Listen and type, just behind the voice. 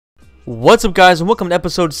What's up, guys, and welcome to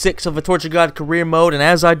episode 6 of the Torture God Career Mode. And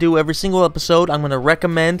as I do every single episode, I'm going to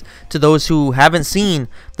recommend to those who haven't seen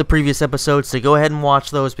the previous episodes to go ahead and watch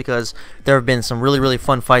those, because there have been some really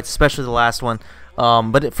fun fights, especially the last one.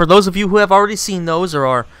 But for those of you who have already seen those or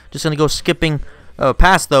are just going to go skipping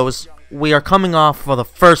past those, we are coming off of the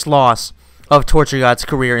first loss of Torture God's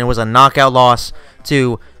career, and it was a knockout loss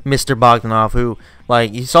to Mr. Bogdanov, who,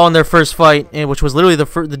 like you saw in their first fight, which was literally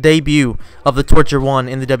the debut of the Torture 1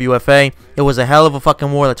 in the WFA. It was a hell of a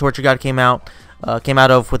fucking war that Torture God came out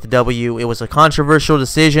of with the W. It was a controversial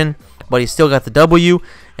decision, but he still got the W.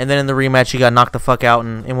 And then in the rematch, he got knocked the fuck out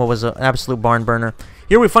in what was an absolute barn burner.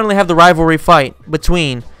 Here we finally have the rivalry fight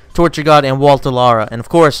between Torture God and Walter Lara. And of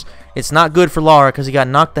course, it's not good for Lara because he got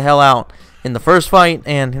knocked the hell out in the first fight,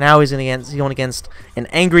 and now he's going against an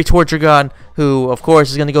angry Torture God who, of course,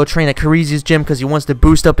 is going to go train at Carizi's gym because he wants to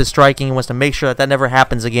boost up his striking. He wants to make sure that never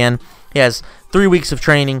happens again. He has 3 weeks of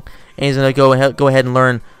training, and he's going to go ahead and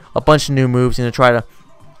learn a bunch of new moves and to try to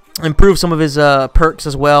improve some of his perks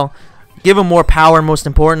as well, give him more power, most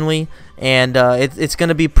importantly. And it's going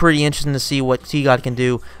to be pretty interesting to see what T-God can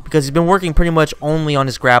do, because he's been working pretty much only on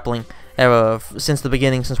his grappling since the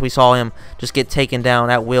beginning, since we saw him just get taken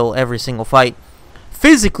down at will every single fight.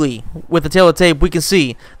 Physically, with the tail of tape, we can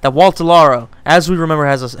see that Walter Lara, as we remember,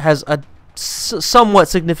 has a somewhat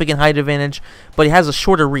significant height advantage, but he has a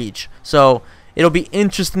shorter reach. So it'll be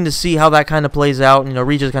interesting to see how that kind of plays out. You know,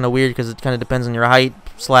 reach is kind of weird because it kind of depends on your height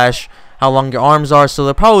 / how long your arms are. So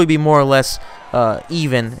they'll probably be more or less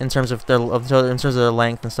even in terms of their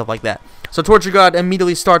length and stuff like that. So Torture God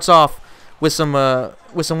immediately starts off with some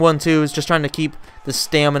 1-2s, just trying to keep the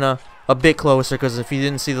stamina a bit closer, because if you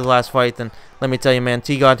didn't see the last fight, then let me tell you, man,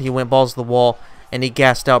 T-God, he went balls to the wall and he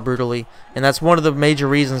gassed out brutally, and that's one of the major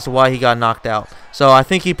reasons why he got knocked out. So I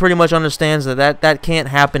think he pretty much understands that can't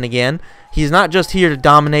happen again. He's not just here to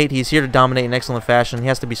dominate, he's here to dominate in excellent fashion. He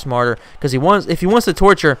has to be smarter, because if he wants to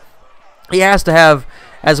torture, he has to have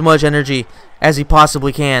as much energy as he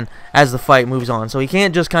possibly can as the fight moves on. So he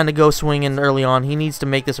can't just kind of go swinging early on. He needs to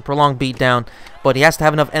make this a prolonged beatdown, but he has to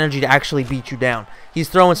have enough energy to actually beat you down. He's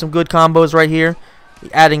throwing some good combos right here,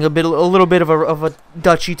 adding a little bit of a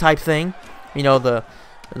Dutchy type thing. You know,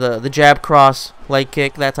 the jab cross leg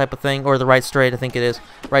kick, that type of thing, or the right straight, I think it is.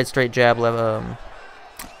 Right straight jab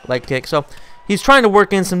leg kick. So he's trying to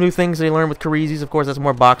work in some new things that he learned with Carizi's. Of course, that's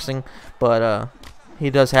more boxing, but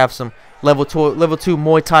he does have some level 2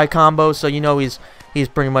 Muay Thai combos, so you know he's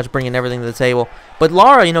pretty much bringing everything to the table. But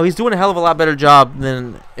Lara, you know, he's doing a hell of a lot better job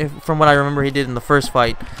than from what I remember he did in the first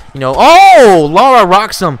fight. You know, oh, Lara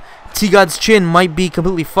rocks him. T-God's chin might be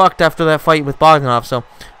completely fucked after that fight with Bogdanov. So,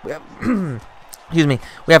 excuse me,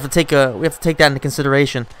 we have to take that into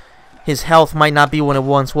consideration. His health might not be what it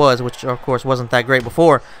once was, which of course wasn't that great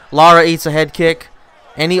before. Lara eats a head kick,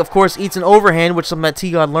 and he of course eats an overhand, which is something that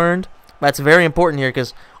T-God learned. That's very important here,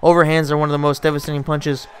 because overhands are one of the most devastating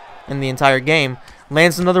punches in the entire game.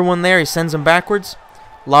 Lands another one there. He sends him backwards.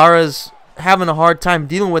 Lara's having a hard time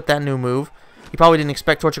dealing with that new move. He probably didn't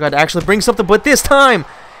expect Torture God to actually bring something, but this time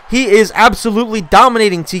he is absolutely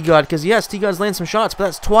dominating T-God, because yes, T-God's landed some shots, but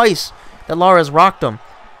that's twice that Lara's rocked him.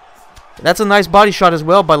 That's a nice body shot as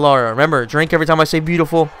well by Lara. Remember, drink every time I say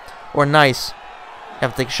beautiful or nice. You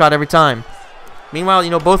have to take a shot every time. Meanwhile, you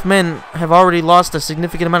know, both men have already lost a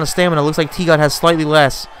significant amount of stamina. It looks like T-God has slightly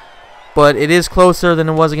less, but it is closer than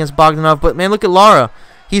it was against Bogdanov. But, man, look at Lara.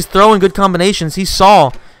 He's throwing good combinations. He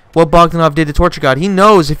saw what Bogdanov did to Torture God. He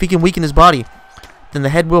knows if he can weaken his body, then the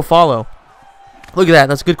head will follow. Look at that.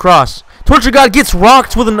 That's a good cross. Torture God gets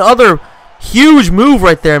rocked with another huge move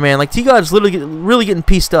right there, man. Like, T-God's literally really getting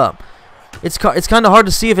pieced up. It's kind of hard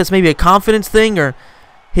to see if it's maybe a confidence thing or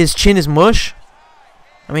his chin is mush.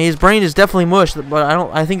 I mean, his brain is definitely mush, but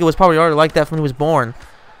I think it was probably already like that when he was born.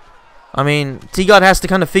 I mean, T-God has to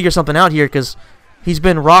kind of figure something out here, because he's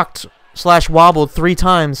been rocked / wobbled 3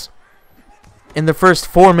 times in the first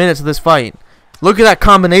 4 minutes of this fight. Look at that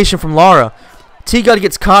combination from Lara. T-God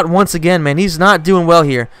gets caught once again, man. He's not doing well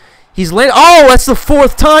here. He's landed. Oh, that's the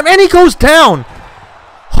 4th time, and he goes down.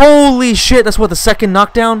 Holy shit, that's what, the 2nd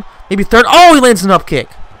knockdown? Maybe 3rd. Oh, he lands an up kick.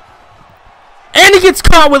 And he gets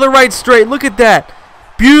caught with a right straight. Look at that.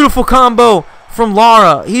 Beautiful combo from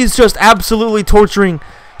Lara. He's just absolutely torturing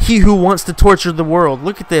he who wants to torture the world.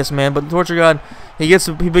 Look at this, man. But Torture God, he gets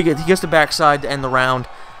the backside to end the round.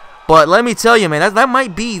 But let me tell you, man, that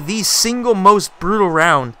might be the single most brutal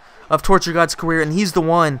round of Torture God's career, and he's the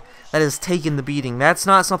one that has taken the beating. That's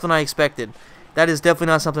not something I expected. That is definitely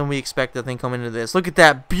not something we expected, I think, coming into this. Look at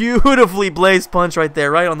that beautifully blazed punch right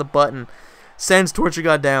there, right on the button. Sends Torture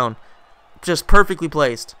God down. Just perfectly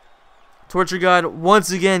placed. Torture God once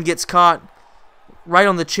again gets caught right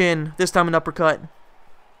on the chin. This time an uppercut.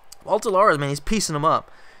 Walter Lara, man, he's piecing him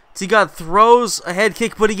up. T-God throws a head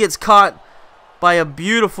kick, but he gets caught by a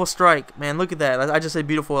beautiful strike. Man, look at that. I just said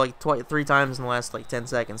beautiful like 3 times in the last like 10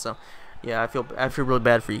 seconds. So, yeah, I feel really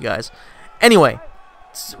bad for you guys. Anyway,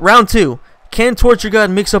 round 2. Can Torture God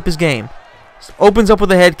mix up his game? Opens up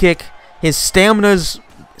with a head kick. His stamina's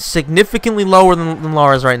significantly lower than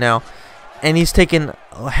Lara's right now, and he's taking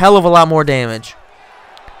a hell of a lot more damage.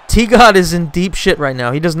 T-God is in deep shit right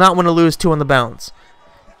now. He does not want to lose 2 on the bounce.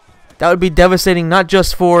 That would be devastating, not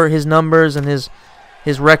just for his numbers and his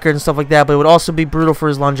record and stuff like that, but it would also be brutal for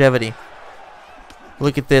his longevity.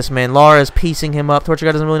 Look at this, man. Lara is piecing him up. Torture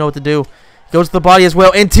God doesn't really know what to do. He goes to the body as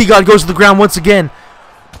well, and T-God goes to the ground once again.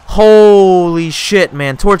 Holy shit,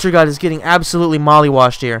 man. Torture God is getting absolutely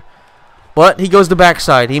mollywashed here. But he goes to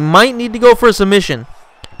backside. He might need to go for a submission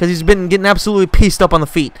because he's been getting absolutely pieced up on the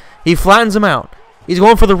feet. He flattens him out. He's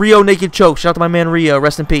going for the Rio naked choke. Shout out to my man Rio.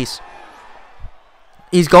 Rest in peace.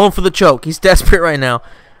 He's going for the choke. He's desperate right now.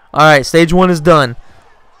 Alright, stage 1 is done.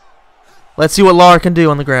 Let's see what Lara can do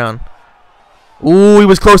on the ground. Ooh, he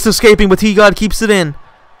was close to escaping, but T-God keeps it in.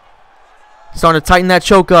 Starting to tighten that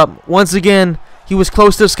choke up. Once again, he was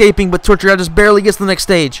close to escaping, but Torture God just barely gets to the next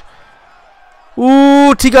stage.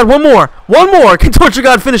 Ooh, T-God, one more. One more. Can Torture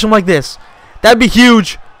God finish him like this? That'd be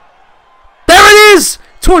huge. There it is!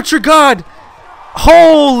 Torture God.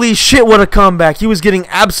 Holy shit, what a comeback. He was getting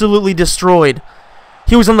absolutely destroyed.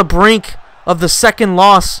 He was on the brink of the 2nd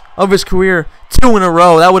loss of his career, 2 in a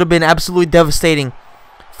row. That would have been absolutely devastating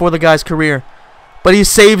for the guy's career. But he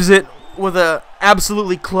saves it with a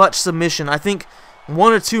absolutely clutch submission. I think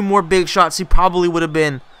 1 or 2 more big shots, he probably would have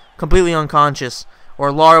been completely unconscious,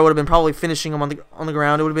 or Lara would have been probably finishing him on the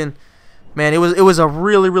ground. It would have been, man, it was a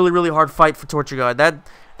really hard fight for Torture God.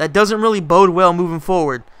 That doesn't really bode well moving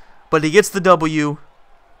forward. But he gets the W.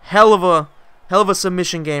 Hell of a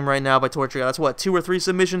submission game right now by Torture God. That's what, 2 or 3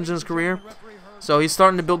 submissions in his career. So he's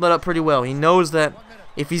starting to build that up pretty well. He knows that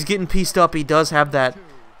if he's getting pieced up, he does have that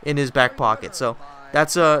in his back pocket. So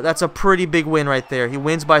that's a pretty big win right there. He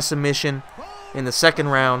wins by submission in the 2nd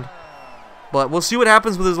round. But we'll see what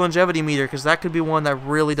happens with his longevity meter, because that could be one that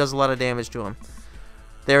really does a lot of damage to him.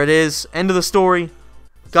 There it is. End of the story.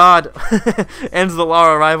 God ends the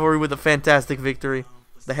Lara rivalry with a fantastic victory.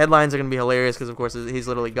 The headlines are going to be hilarious because, of course, he's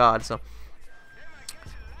literally God. So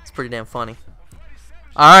it's pretty damn funny.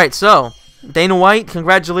 Alright, so Dana White,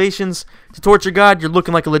 congratulations to Torture God. You're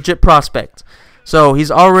looking like a legit prospect. So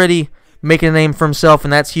he's already making a name for himself,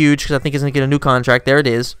 and that's huge because I think he's going to get a new contract. There it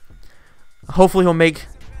is. Hopefully he'll make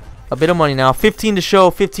a bit of money now. 15 to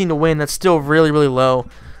show, 15 to win. That's still really low.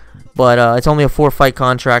 But it's only a 4-fight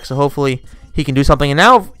contract, so hopefully he can do something. And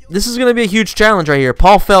now this is going to be a huge challenge right here.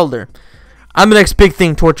 Paul Felder. I'm the next big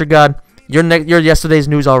thing, Torture God. You're yesterday's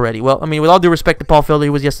news already. Well, I mean, with all due respect to Paul Felder, he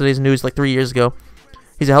was yesterday's news like 3 years ago.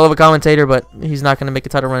 He's a hell of a commentator, but he's not going to make a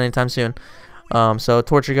title run anytime soon. So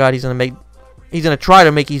Torture God, he's going to try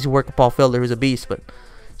to make easy work with Paul Felder, who's a beast, but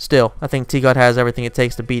still, I think T-God has everything it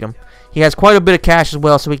takes to beat him. He has quite a bit of cash as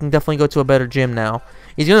well, so he can definitely go to a better gym now.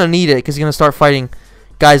 He's going to need it because he's going to start fighting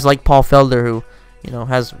guys like Paul Felder, who, you know,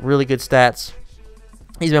 has really good stats.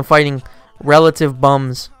 He's been fighting relative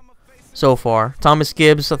bums so far. Thomas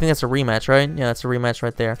Gibbs, I think that's a rematch, right? Yeah, that's a rematch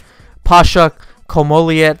right there. Pasha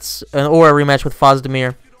Komoliets, or a rematch with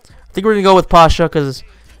Fazdemir. I think we're going to go with Pasha because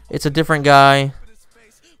it's a different guy.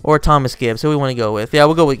 Or Thomas Gibbs. Who we want to go with? Yeah,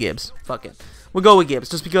 we'll go with Gibbs. Fuck it. We'll go with Gibbs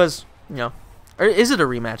just because, you know. Or is it a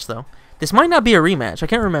rematch, though? This might not be a rematch. I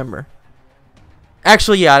can't remember.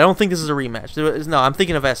 Actually, yeah, I don't think this is a rematch. No, I'm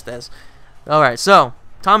thinking of Estes. Alright, so,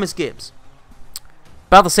 Thomas Gibbs.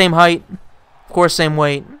 About the same height. Of course, same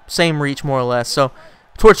weight. Same reach, more or less. So,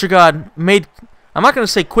 Torture God made... I'm not going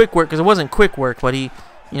to say quick work because it wasn't quick work, but he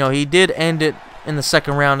did end it in the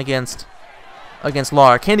 2nd round against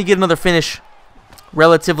Lara. Can he get another finish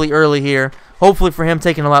relatively early here? Hopefully for him,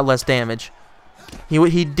 taking a lot less damage.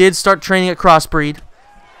 He did start training at Crossbreed,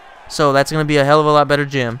 so that's going to be a hell of a lot better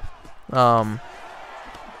gym. You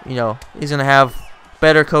know, he's going to have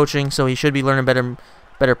better coaching, so he should be learning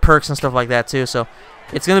better perks and stuff like that too. So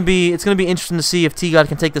it's going to be interesting to see if T-God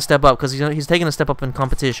can take the step up, because he's taking a step up in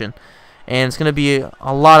competition, and it's going to be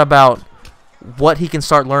a lot about what he can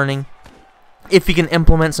start learning, if he can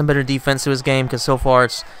implement some better defense to his game, because so far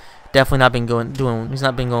it's definitely not been he's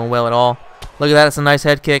not been going well at all. Look at that, it's a nice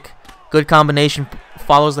head kick. Good combination,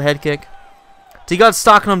 follows the head kick. T-God's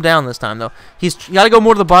stalking him down this time though. He's got to go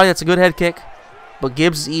more to the body. That's a good head kick, but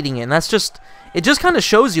Gibbs is eating it. And that's just kind of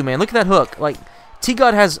shows you, man. Look at that hook. Like,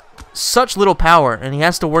 T-God has such little power, and he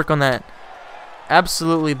has to work on that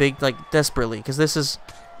absolutely big, like, desperately, because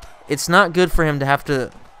it's not good for him to have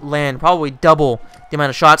to land probably double the amount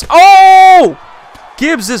of shots. Oh!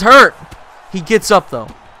 Gibbs is hurt. He gets up, though.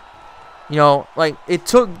 You know, like, it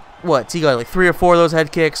took, what, he got like 3 or 4 of those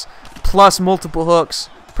head kicks, plus multiple hooks,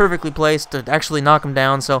 perfectly placed to actually knock him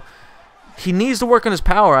down. So he needs to work on his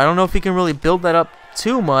power. I don't know if he can really build that up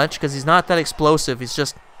too much because he's not that explosive.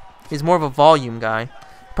 He's more of a volume guy.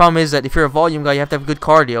 Problem is that if you're a volume guy, you have to have good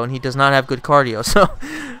cardio, and he does not have good cardio. So,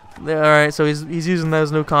 alright, so he's using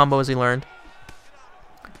those new combos he learned.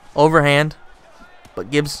 Overhand, but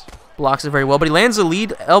Gibbs blocks it very well. But he lands a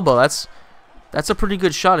lead elbow. That's a pretty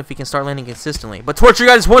good shot if he can start landing consistently. But Torture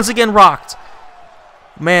God is once again rocked.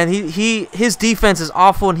 Man, his defense is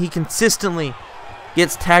awful, and he consistently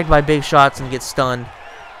gets tagged by big shots and gets stunned.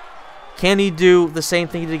 Can he do the same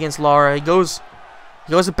thing he did against Lara? He goes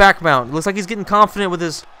to back mount. Looks like he's getting confident with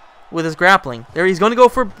his grappling. There, he's going to go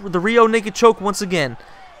for the Rio naked choke once again.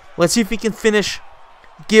 Let's see if he can finish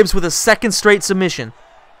Gibbs with a second straight submission.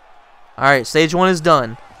 All right, stage 1 is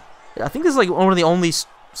done. I think this is like one of the only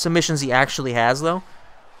submissions he actually has, though.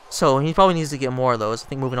 So he probably needs to get more of those. I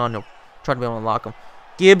think moving on to try to be able to unlock him.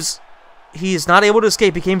 Gibbs, he is not able to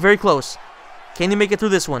escape. He came very close. Can he make it through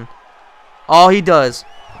this one? Oh, he does.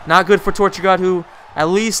 Not good for Torture God, who at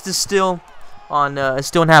least is still in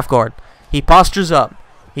half guard. He postures up.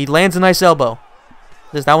 He lands a nice elbow.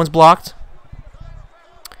 That one's blocked.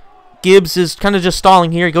 Gibbs is kind of just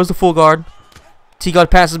stalling here. He goes to full guard.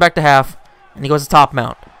 T-God passes back to half, and he goes to top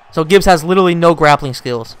mount. So Gibbs has literally no grappling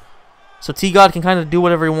skills. So T-God can kind of do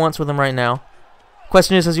whatever he wants with him right now.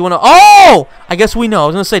 Question is, does he want to... Oh! I guess we know. I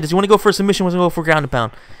was going to say, does he want to go for a submission or does he want to go for ground and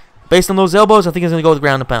pound? Based on those elbows, I think he's going to go with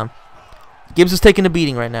ground and pound. Gibbs is taking a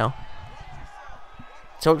beating right now.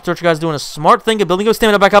 So Torture God's doing a smart thing of building his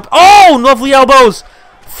stamina back up. Oh! Lovely elbows!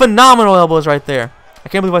 Phenomenal elbows right there. I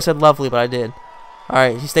can't believe I said lovely, but I did.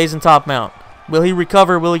 Alright, he stays in top mount. Will he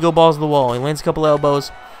recover? Will he go balls to the wall? He lands a couple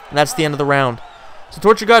elbows, and that's the end of the round. So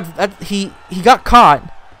Torture God, he got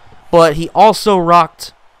caught, but he also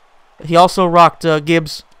rocked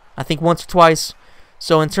Gibbs, I think once or twice.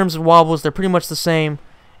 So in terms of wobbles, they're pretty much the same.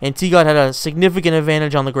 And T-God had a significant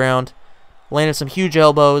advantage on the ground. Landed some huge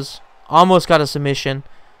elbows. Almost got a submission.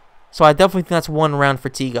 So I definitely think that's one round for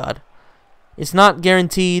T-God. It's not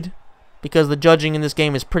guaranteed because the judging in this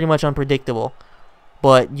game is pretty much unpredictable.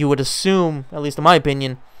 But you would assume, at least in my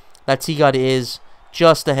opinion, that T-God is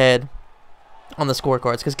just ahead on the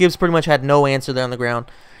scorecards. Because Gibbs pretty much had no answer there on the ground.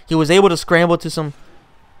 He was able to scramble to some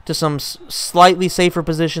slightly safer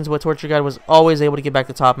positions, but Torture God was always able to get back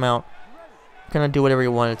to top mount. Kind of do whatever he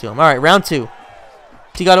wanted to him. Alright, round 2.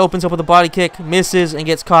 T-God opens up with a body kick, misses, and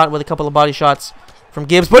gets caught with a couple of body shots from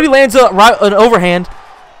Gibbs. But he lands an overhand.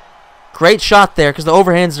 Great shot there, because the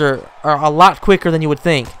overhands are a lot quicker than you would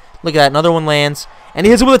think. Look at that, another one lands. And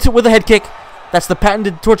he hits it with a head kick. That's the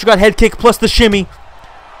patented Torture God head kick plus the shimmy.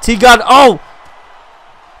 T-God, oh!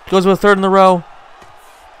 Goes with a third in a row.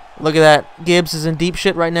 Look at that. Gibbs is in deep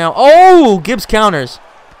shit right now. Oh! Gibbs counters.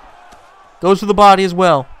 Goes for the body as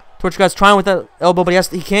well. Torture God's trying with that elbow, but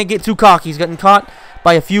he can't get too cocky. He's gotten caught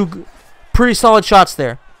by a few pretty solid shots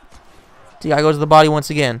there. T-God goes to the body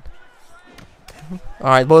once again.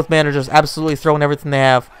 Alright, both men are just absolutely throwing everything they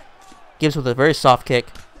have. Gibbs with a very soft kick.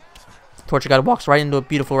 Torture God walks right into a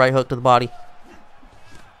beautiful right hook to the body.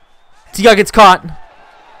 T-God gets caught.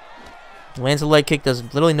 Lands a leg kick, does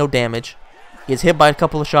literally no damage. Gets hit by a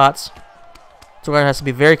couple of shots. Torture God has to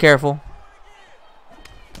be very careful.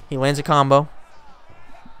 He lands a combo.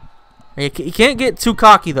 He can't get too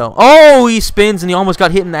cocky, though. Oh, he spins, and he almost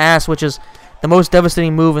got hit in the ass, which is the most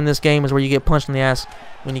devastating move in this game, is where you get punched in the ass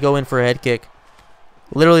when you go in for a head kick.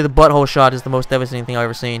 Literally, the butthole shot is the most devastating thing I've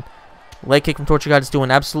ever seen. Leg kick from Torture God is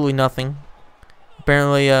doing absolutely nothing.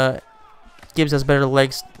 Apparently, Gibbs has better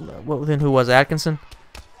legs than who was Atkinson.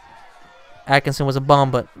 Atkinson was a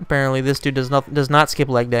bum, but apparently this dude does not skip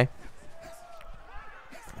leg day.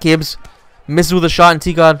 Gibbs misses with a shot, and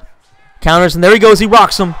T-God counters, and there he goes. He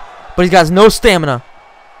rocks him, but he's got no stamina.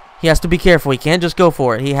 He has to be careful. He can't just go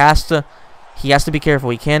for it. He has to be careful.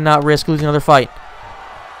 He cannot risk losing another fight.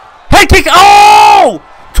 Head kick! Oh!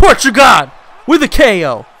 Torture God with a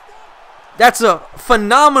KO. That's a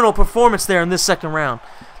phenomenal performance there in this second round.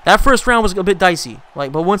 That first round was a bit dicey,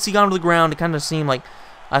 but once he got onto the ground, it kind of seemed like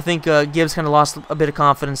I think Gibbs kind of lost a bit of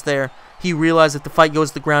confidence there. He realized if the fight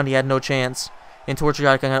goes to the ground, he had no chance, and Torture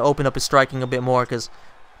God kind of opened up his striking a bit more because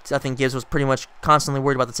I think Gibbs was pretty much constantly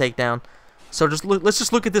worried about the takedown. So let's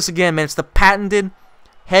just look at this again, man. It's the patented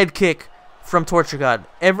head kick from Torture God.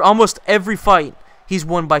 Almost every fight he's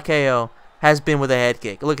won by KO has been with a head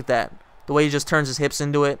kick. Look at that. The way he just turns his hips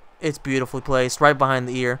into it. It's beautifully placed, right behind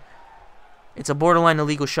the ear. It's a borderline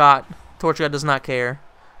illegal shot. Torture God does not care.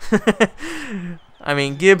 I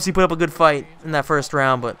mean, Gibbs, he put up a good fight in that first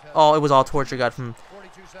round, but it was all Torture God from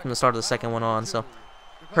the start of the second one on. So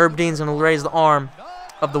Herb Dean's going to raise the arm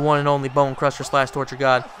of the one and only Bone Crusher / Torture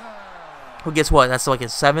God. Who gets what? That's like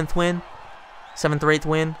his 7th win? 7th or 8th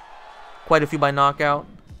win? Quite a few by knockout.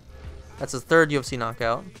 That's his 3rd UFC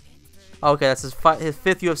knockout. Okay, that's his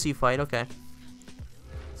 5th UFC fight. Okay.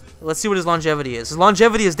 Let's see what his longevity is. His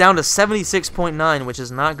longevity is down to 76.9, which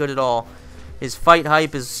is not good at all. His fight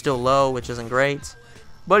hype is still low, which isn't great.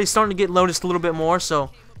 But he's starting to get noticed a little bit more,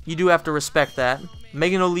 so you do have to respect that.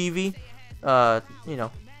 Megan O'Leary, you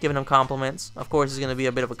know, giving him compliments. Of course, he's going to be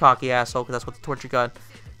a bit of a cocky asshole, because that's what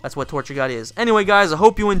Torture God is. Anyway, guys, I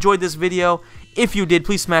hope you enjoyed this video. If you did,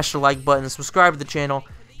 please smash the like button, subscribe to the channel,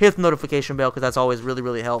 hit the notification bell, because that's always really,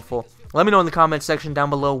 really helpful. Let me know in the comment section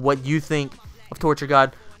down below what you think of Torture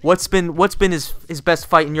God. What's been his best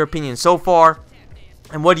fight in your opinion so far,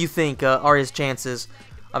 and what do you think are his chances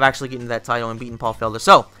of actually getting that title and beating Paul Felder?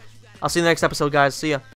 So, I'll see you in the next episode, guys. See ya.